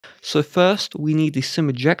So first, we need the SIM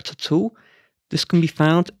ejector tool. This can be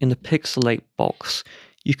found in the Pixelate box.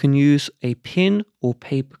 You can use a pin or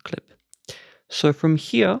paper clip. So from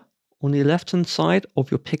here, on the left hand side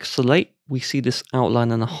of your Pixelate, we see this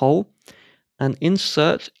outline and a hole. And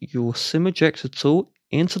insert your SIM ejector tool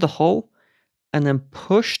into the hole and then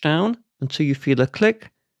push down until you feel a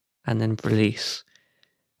click and then release.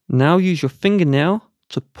 Now use your fingernail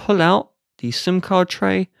to pull out the SIM card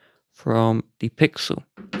tray from the Pixel.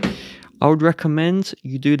 I would recommend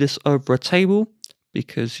you do this over a table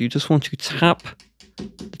because you just want to tap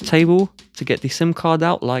the table to get the SIM card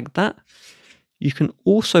out like that. You can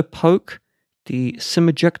also poke the SIM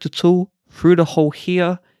ejector tool through the hole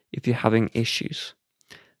here if you're having issues.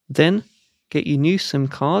 Then get your new SIM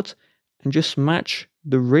card and just match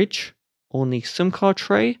the ridge on the SIM card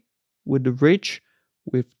tray with the ridge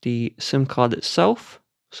with the SIM card itself.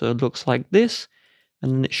 So it looks like this,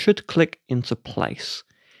 and then it should click into place.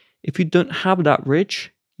 If you don't have that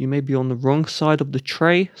ridge, you may be on the wrong side of the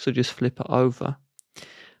tray, so just flip it over.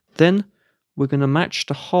 Then we're going to match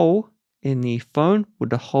the hole in the phone with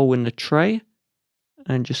the hole in the tray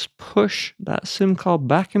and just push that SIM card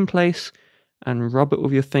back in place and rub it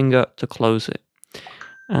with your finger to close it.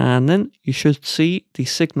 And then you should see the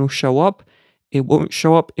signal show up. It won't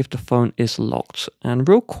show up if the phone is locked. And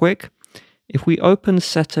real quick, if we open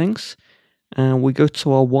settings and we go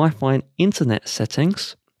to our Wi-Fi and internet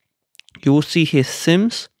settings, you will see here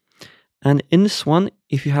SIMs. And in this one,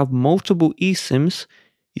 if you have multiple eSIMs,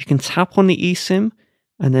 you can tap on the eSIM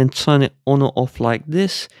and then turn it on or off like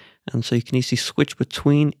this. And so you can easily switch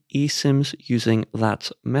between eSIMs using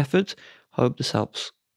that method. Hope this helps.